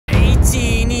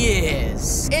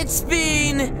It's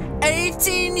been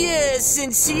 18 years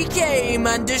since he came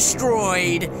and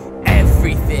destroyed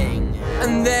everything.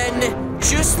 And then,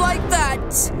 just like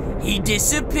that, he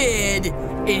disappeared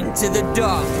into the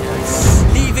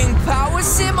darkness, leaving Power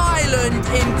Sim Island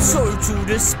in total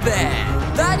despair.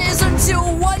 That is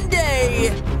until one day,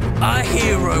 a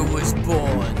hero was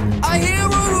born. A hero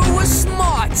who was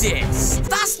smartest.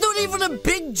 That's not even a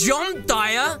big jump,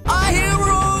 Dyer. A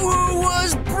hero who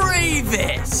was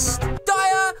bravest.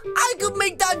 Dyer, I could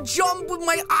make that jump with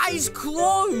my eyes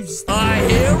closed. A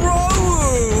hero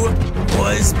who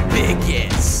was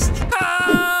biggest.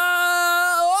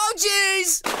 Oh,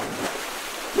 jeez.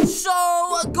 So,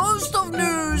 a ghost of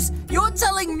news, you're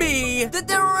telling me that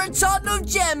there are a ton of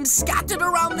gems scattered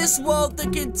around this world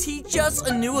that can teach us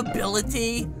a new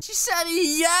ability? She said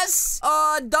yes.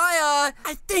 Dyer,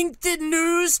 I think the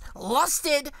news lost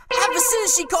it ever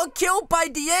since she got killed by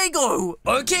Diego.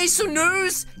 Okay, so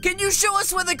news, can you show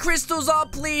us where the crystals are,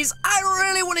 please? I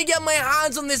really want to get my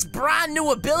hands on this brand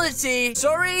new ability.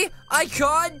 Sorry, I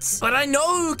can't, but I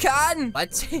know who can.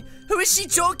 What? Who is she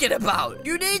talking about?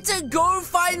 You need to go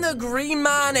find the green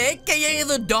man, aka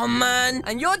the dumb man.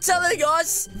 And you're telling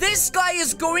us this guy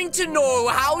is going to know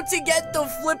how to get the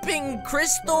flipping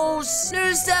crystals?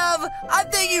 Newsdev, I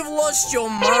think you've lost your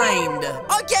mind.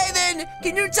 Okay then,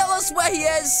 can you tell us where he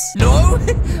is? No?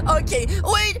 Okay,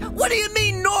 wait, what do you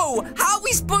mean no? How are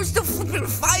we supposed to flipping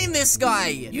find this guy?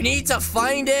 You need to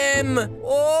find him.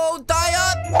 Oh,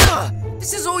 Dyer.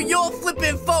 This is all your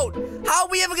flipping fault. How are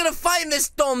we ever gonna find this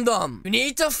dum-dum? You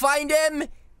need to find him.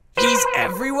 He's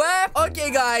everywhere?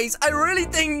 Okay, guys, I really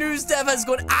think Newsdev has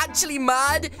gone actually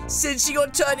mad since she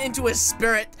got turned into a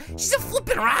spirit. She's a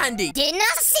flipping Randy. Did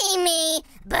not see me,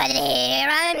 but here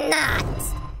I'm not.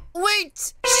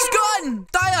 Wait, she's gone!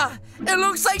 Dyer, it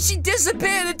looks like she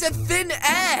disappeared into thin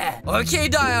air. Okay,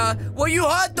 Dyer, well, you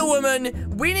heard the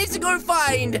woman. We need to go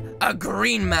find a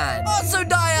green man. Also,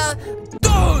 Dyer,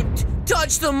 don't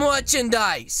touch the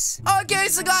merchandise. Okay,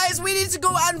 so guys, we need to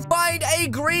go and find a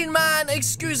green man.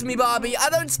 Excuse me, Barbie. I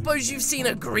don't suppose you've seen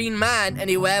a green man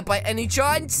anywhere by any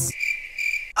chance?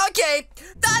 Okay,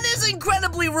 that is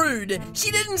incredibly rude.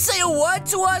 She didn't say a word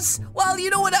to us. Well, you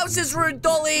know what else is rude,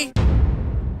 Dolly?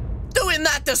 Doing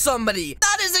that to somebody.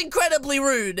 That is incredibly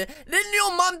rude. Didn't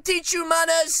your mom teach you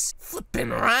manners?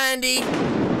 Flippin' Randy.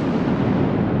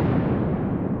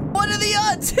 What are the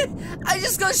odds? I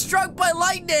just got struck by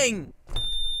lightning.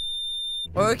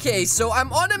 Okay, so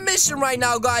I'm on a mission right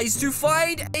now, guys, to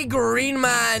find a green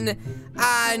man.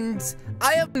 And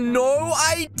I have no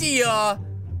idea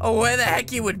where the heck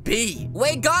he would be.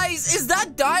 Wait, guys, is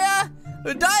that Dyer?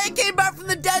 Dyer came back from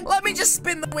the dead. Let me just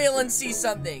spin the wheel and see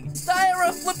something. Dyer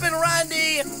a flippin'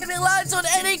 Randy. If it lands on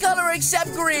any color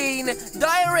except green,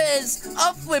 Dyer is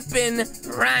a flippin'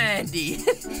 Randy.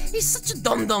 He's such a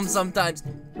dum-dum sometimes.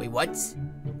 Wait, what?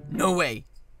 No way.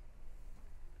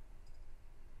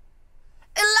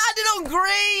 It landed on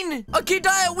green! Okay,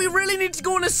 Dyer, we really need to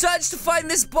go on a search to find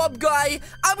this Bob guy.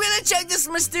 I'm gonna check this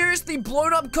mysteriously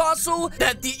blown up castle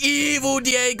that the evil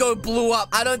Diego blew up.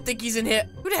 I don't think he's in here.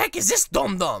 Who the heck is this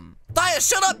dum-dum? Dyer,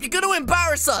 shut up! You're gonna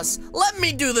embarrass us! Let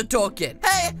me do the talking.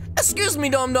 Hey, excuse me,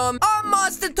 dum-dum. Our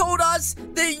master told us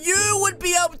that you would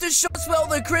be able to show us where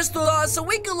the crystals are so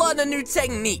we can learn a new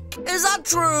technique. Is that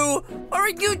true? Or are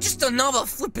you just another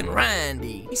flippin'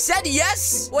 Randy? He said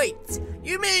yes? Wait,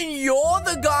 you mean you're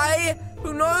the guy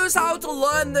who knows how to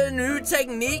learn the new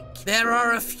technique? There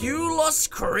are a few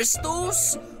lost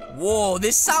crystals? Whoa,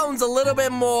 this sounds a little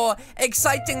bit more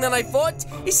exciting than I thought.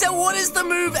 He said, what is the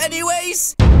move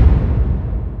anyways?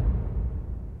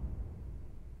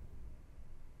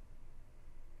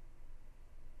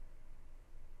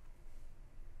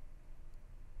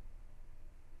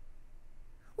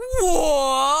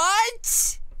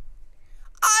 What?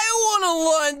 I want to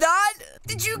learn that.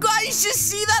 Did you guys just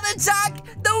see that attack?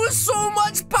 There was so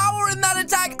much power in that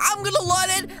attack. I'm gonna learn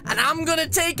it, and I'm gonna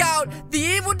take out the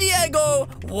evil Diego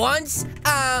once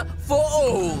and for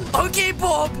all. Okay,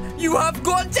 Bob, you have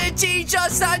got to teach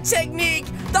us that technique.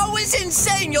 That was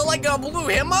insane. You like blew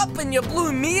him up, and you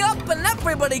blew me up, and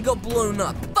everybody got blown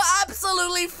up. For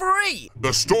absolutely free.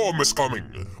 The storm is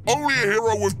coming. Only a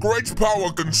hero with great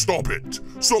power can stop it.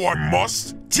 So I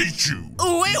must teach you.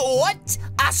 Wait, what?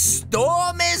 A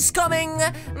storm is coming?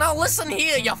 Now listen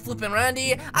here, you flippin'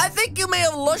 Randy. I think you may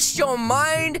have lost your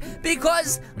mind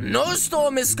because no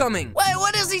storm is coming. Wait,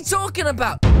 what is he talking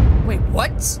about? Wait,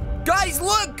 what? Guys,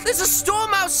 look! There's a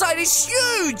storm outside! It's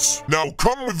huge! Now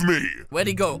come with me! Where'd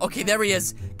he go? Okay, there he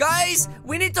is. Guys,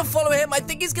 we need to follow him. I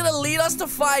think he's gonna lead us to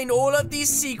find all of these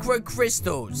secret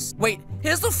crystals. Wait,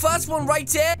 here's the first one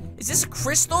right here. Is this a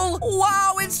crystal?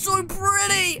 Wow, it's so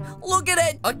pretty! Look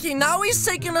at it. Okay, now he's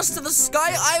taking us to the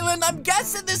Sky Island. I'm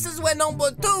guessing this is where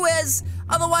number 2 is.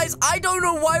 Otherwise, I don't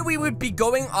know why we would be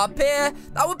going up here.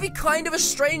 That would be kind of a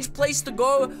strange place to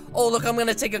go. Oh, look, I'm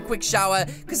gonna take a quick shower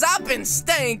because I've been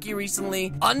stanky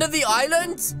recently. Under the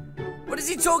island? What is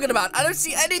he talking about? I don't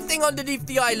see anything underneath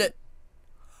the island.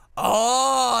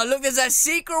 Oh, look, there's a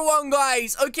secret one,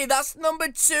 guys. Okay, that's number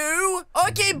 2.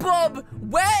 Okay, Bob,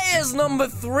 where is number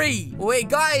 3? Wait,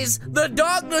 guys, the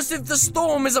darkness of the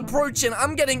storm is approaching.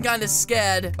 I'm getting kind of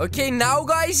scared. Okay, now,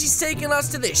 guys, he's taking us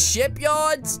to the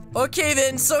shipyard. Okay,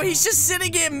 then, so he's just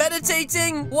sitting here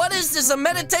meditating. What is this, a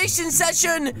meditation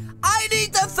session? I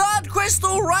need the 3rd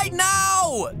crystal right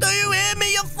now. Do you hear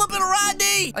me, you flipping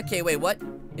Randy? Okay, wait, what?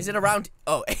 Is it around?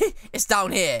 Oh, it's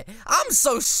down here. I'm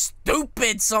so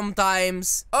stupid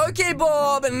sometimes. Okay,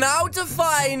 Bob, now to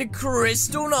find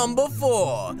crystal number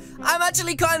 4. I'm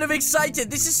actually kind of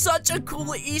excited. This is such a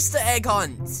cool Easter egg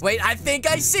hunt. Wait, I think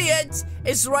I see it.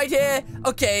 It's right here.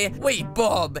 Okay, wait,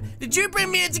 Bob. Did you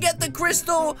bring me here to get the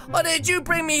crystal, or did you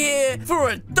bring me here for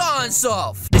a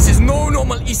dance-off? This is no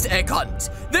normal Easter egg hunt.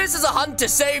 This is a hunt to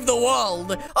save the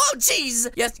world. Oh,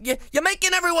 jeez. Yes, you're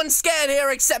making everyone scared here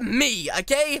except me,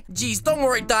 okay? Jeez, don't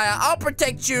worry, Dyer. I'll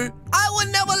protect you. I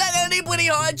would never let anybody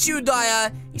hurt you,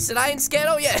 Dyer. He said I ain't scared.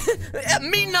 Oh, yeah.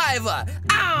 Me neither.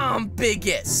 I'm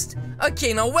biggest.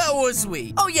 Okay, now where was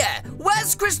we? Oh, yeah.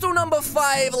 Where's crystal number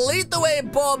 5? Lead the way,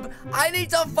 Bob. I need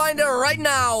to find her right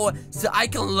now so I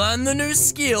can learn the new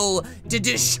skill to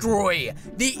destroy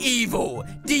the evil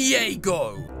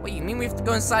Diego. Wait, you mean we have to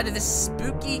go inside of this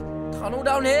spooky tunnel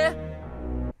down here?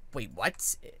 Wait,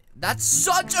 what? That's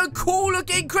such a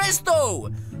cool-looking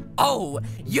crystal. Oh,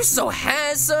 you're so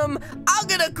handsome. I'm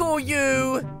gonna call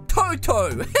you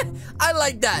Toto. I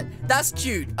like that. That's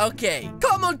cute. Okay.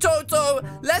 Come on, Toto.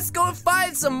 Let's go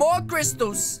find some more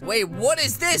crystals. Wait, what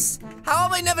is this? How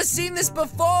have I never seen this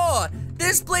before?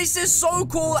 This place is so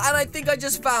cool, and I think I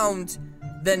just found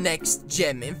the next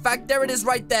gem. In fact, there it is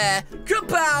right there.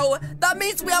 Kapow! That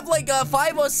means we have like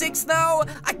 5 or 6 now.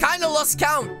 I kind of lost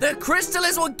count. The crystal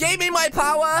is what gave me my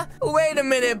power. Wait a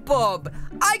minute, Bob.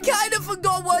 I kind of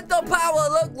forgot what the power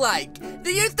looked like.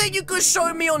 Do you think you could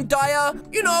show me on Dyer?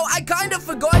 You know, I kind of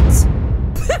forgot.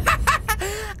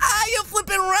 You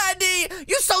flipping Randy.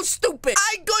 You're so stupid.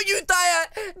 I got you,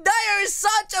 Dyer. Dyer is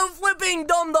such a flipping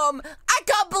dum-dum. I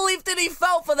can't believe that he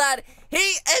fell for that.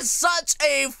 He is such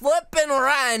a flippin'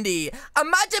 Randy.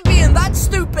 Imagine being that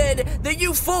stupid that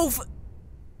you fall for...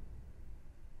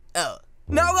 Oh.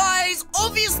 Now, guys,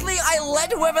 obviously, I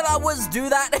let whoever that was do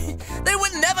that. They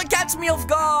would never catch me off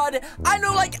guard. I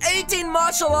know, like, 18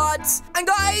 martial arts. And,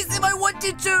 guys, if I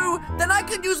wanted to, then I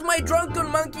could use my drunken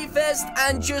monkey fist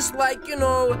and just, like, you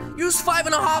know, use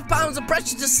 5.5 pounds of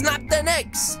pressure to snap their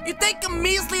necks. You think a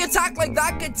measly attack like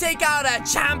that could take out a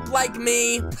champ like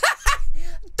me?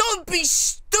 Don't be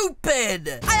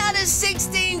stupid! I had a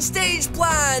 16-stage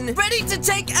plan, ready to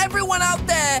take everyone out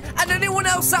there and anyone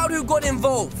else out who got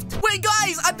involved. Wait,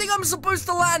 guys, I think I'm supposed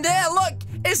to land here. Look,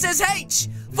 it says H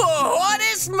for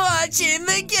hottest merch in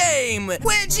the game,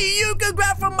 which you can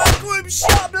grab from my group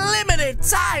shop, limited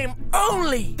time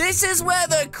only. This is where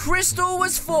the crystal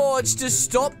was forged to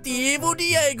stop the evil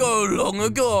Diego long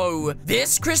ago.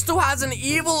 This crystal has an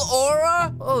evil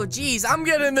aura. Oh, geez, I'm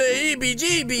getting the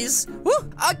heebie-jeebies.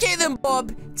 Woo. Okay, then,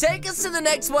 Bob. Take us to the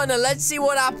next one and let's see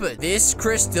what happens. This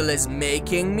crystal is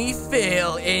making me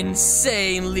feel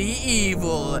insanely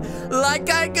evil. Like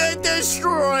I could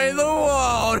destroy the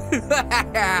world.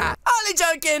 Only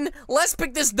joking. Let's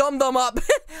pick this dum-dum up.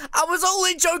 I was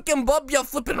only joking, Bob, you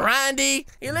flipping Randy.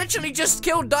 He literally just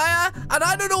killed Dyer, and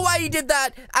I don't know why he did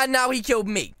that, and now he killed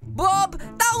me. Bob,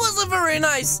 that wasn't very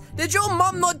nice. Did your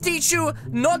mom not teach you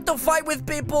not to fight with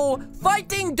people?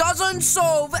 Fighting doesn't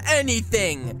solve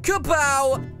anything.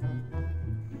 Kapow!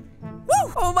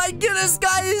 Woo! Oh my goodness,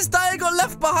 guys! Dyer got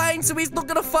left behind, so he's not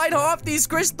gonna find half these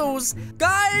crystals.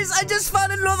 Guys, I just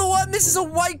found another one. This is a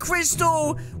white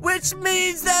crystal, which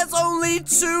means there's only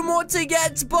 2 more to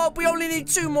get. Bob, we only need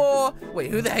 2 more.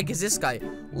 Wait, who the heck is this guy?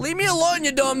 Leave me alone,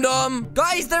 you dum-dum.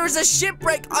 Guys, there is a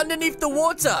shipwreck underneath the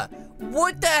water.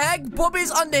 What the heck? Bob is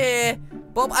under here.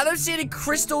 Bob, I don't see any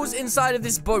crystals inside of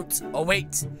this boat. Oh,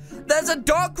 wait. There's a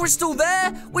dark crystal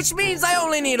there, which means I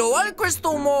only need 1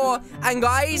 crystal more. And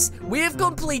guys, we have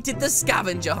completed the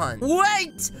scavenger hunt.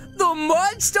 Wait, the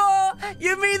merch store?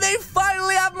 You mean they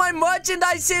finally have my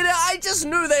merchandise here? I just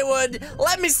knew they would.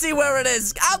 Let me see where it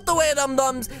is. Out the way,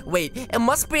 dum-dums. Wait, it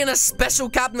must be in a special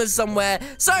cabinet somewhere.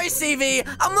 Sorry, CV.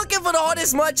 I'm looking for the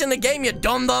hottest merch in the game, you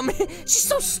dum-dum. She's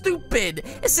so stupid.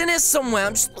 It's in here somewhere.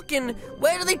 I'm just looking.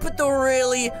 Where do they put the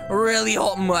really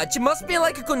hot merch? It must be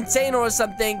like a container or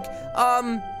something.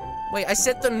 Wait, I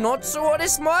said they're not so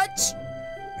honest much?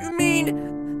 You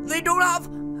mean they don't have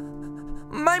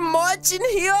my mods in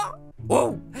here?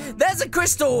 Whoa, there's a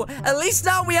crystal. At least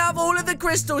now we have all of the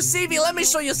crystals. Stevie, let me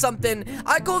show you something.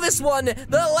 I call this one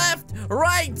the left,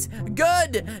 right,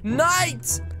 good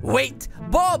night. Wait,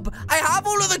 Bob, I have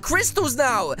all of the crystals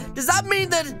now. Does that mean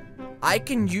that I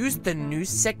can use the new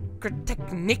secret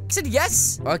techniques?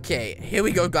 Yes? Okay, here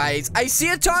we go, guys. I see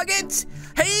a target.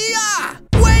 Hey-ya!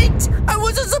 Wait! I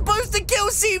wasn't supposed to kill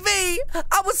CV!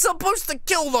 I was supposed to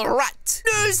kill the rat!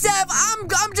 No, Sev,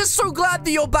 I'm just so glad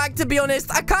that you're back, to be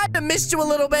honest. I kinda missed you a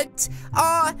little bit.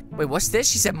 Wait, what's this?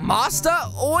 She said, Master?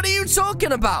 What are you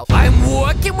talking about? I'm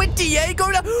working with Diego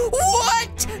now.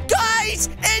 What? Guys,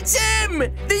 it's him!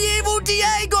 The evil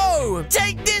Diego!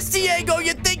 Take this, Diego!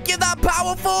 You think you're that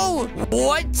powerful?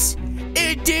 What?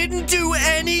 It didn't do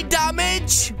any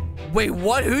damage? Wait,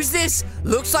 what? Who's this?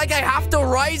 Looks like I have to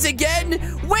rise again.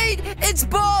 Wait, it's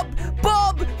Bob!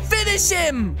 Bob, finish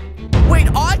him! Wait,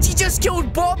 Archie just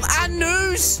killed Bob and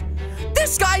News?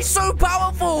 This guy's so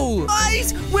powerful!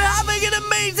 Guys, we're having an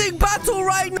amazing battle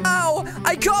right now!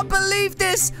 I can't believe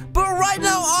this, but right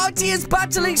now Archie is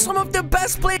battling some of the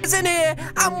best players in here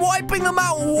and wiping them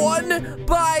out one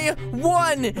by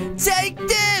one. Take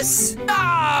this!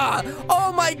 Ah!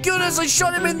 Oh my goodness, I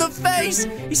shot him in the face!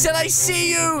 He said, I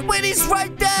see you! Wait, he's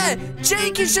right there!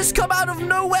 Jake has just come out of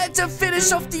nowhere to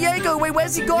finish off Diego. Wait,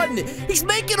 where's he gone? He's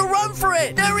making a run for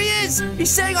it! There he is!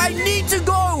 He's saying, I need to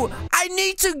go! I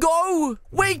need to go!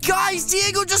 Wait, guys,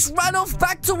 Diego just ran off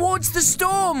back towards the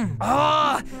storm.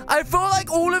 I feel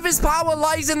like all of his power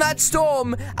lies in that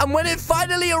storm, and when it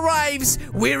finally arrives,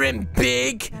 we're in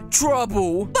big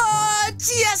trouble. But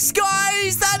yes,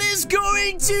 guys, that is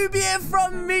going to be it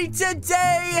from me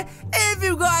today. If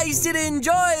you guys did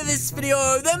enjoy this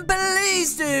video, then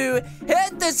please do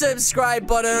hit the subscribe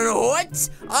button. What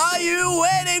are you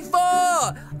waiting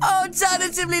for?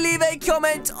 Alternatively, leave a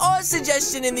comment or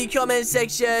suggestion in the comment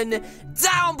section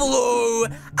down below.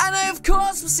 And I, of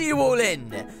course, will see you all in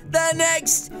the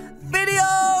next video.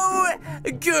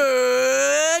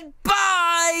 Goodbye.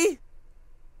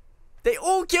 They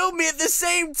all killed me at the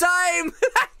same time.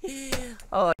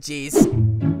 Oh, jeez.